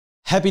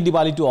Happy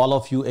Diwali to all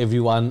of you,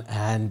 everyone.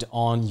 And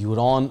on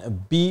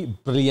Euron, Be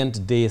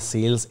Brilliant Day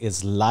sales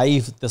is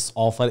live. This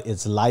offer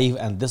is live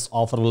and this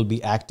offer will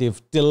be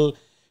active till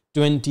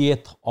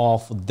 20th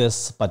of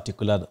this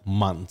particular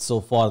month. So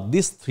for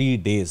these 3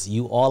 days,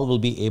 you all will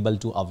be able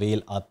to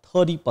avail a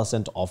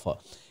 30% offer.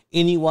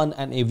 Anyone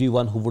and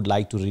everyone who would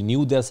like to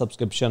renew their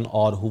subscription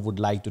or who would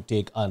like to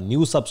take a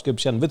new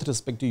subscription with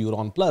respect to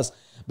Euron Plus,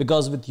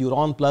 because with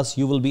Euron Plus,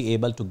 you will be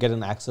able to get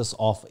an access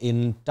of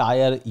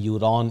entire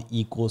Euron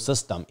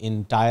ecosystem,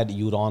 entire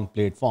Euron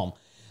platform.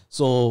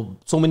 So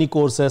many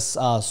courses,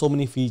 so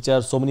many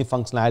features, so many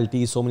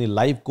functionalities, so many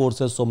live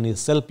courses, so many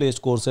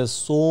self-paced courses,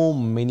 so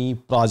many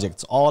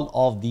projects. All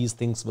of these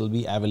things will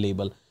be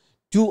available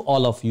to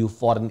all of you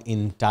for an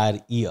entire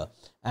year.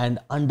 And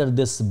under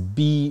this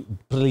Be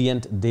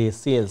Brilliant Day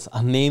sales,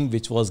 a name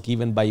which was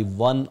given by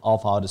one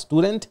of our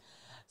student.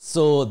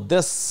 So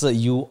this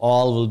you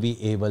all will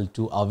be able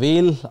to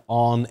avail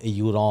on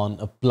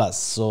Euron Plus.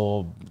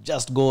 So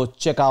just go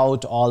check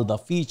out all the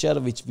feature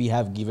which we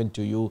have given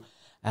to you.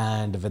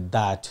 And with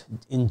that,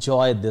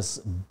 enjoy this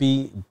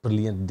Be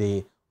Brilliant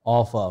Day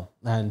offer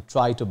and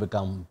try to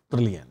become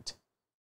brilliant.